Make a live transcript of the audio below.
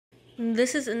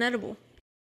This is inedible.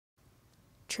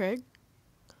 Trig,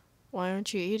 why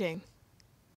aren't you eating?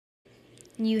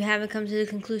 You haven't come to the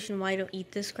conclusion why I don't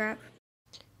eat this crap?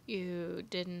 You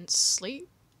didn't sleep?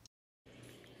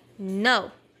 No,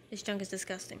 this junk is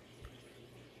disgusting.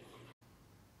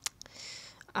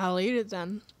 I'll eat it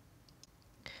then.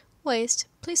 Waste,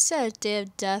 please set a day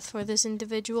of death for this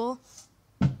individual.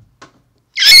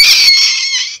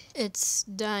 It's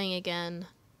dying again.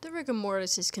 The rigor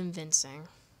mortis is convincing.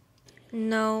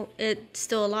 No, it's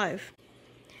still alive.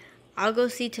 I'll go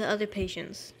see to other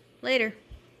patients. Later.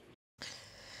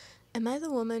 Am I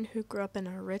the woman who grew up in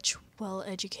a rich,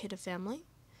 well-educated family?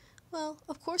 Well,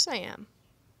 of course I am.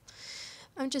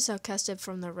 I'm just outcasted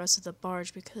from the rest of the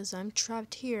barge because I'm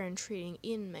trapped here and treating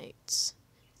inmates.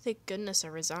 Thank goodness I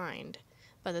resigned.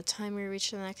 By the time we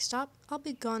reach the next stop, I'll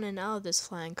be gone and out of this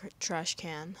flying trash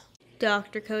can.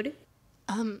 Dr. Cody?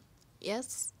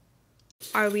 Yes?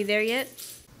 Are we there yet?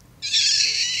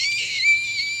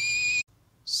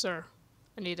 Sir,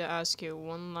 I need to ask you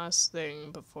one last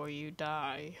thing before you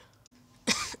die.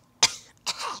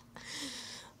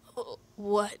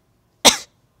 What?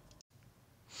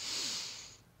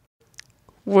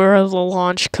 Where are the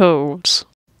launch codes?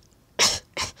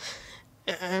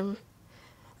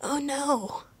 Oh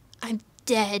no, I'm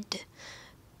dead.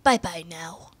 Bye-bye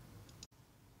now.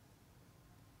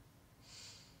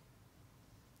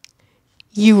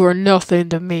 You are nothing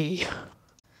to me.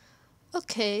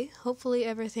 Okay, hopefully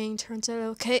everything turns out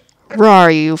okay.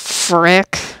 Rawr, you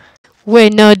frick.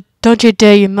 Wait, no, don't you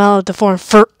dare you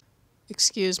maldeform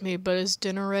Excuse me, but is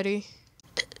dinner ready?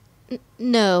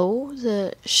 No,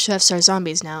 the chefs are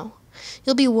zombies now.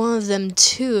 You'll be one of them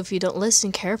too if you don't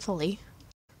listen carefully.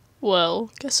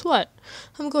 Well, guess what?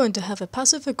 I'm going to have a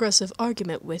passive-aggressive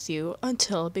argument with you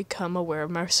until I become aware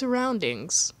of my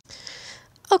surroundings.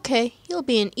 Okay, you'll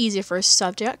be an easy first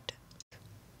subject.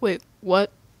 Wait,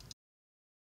 what?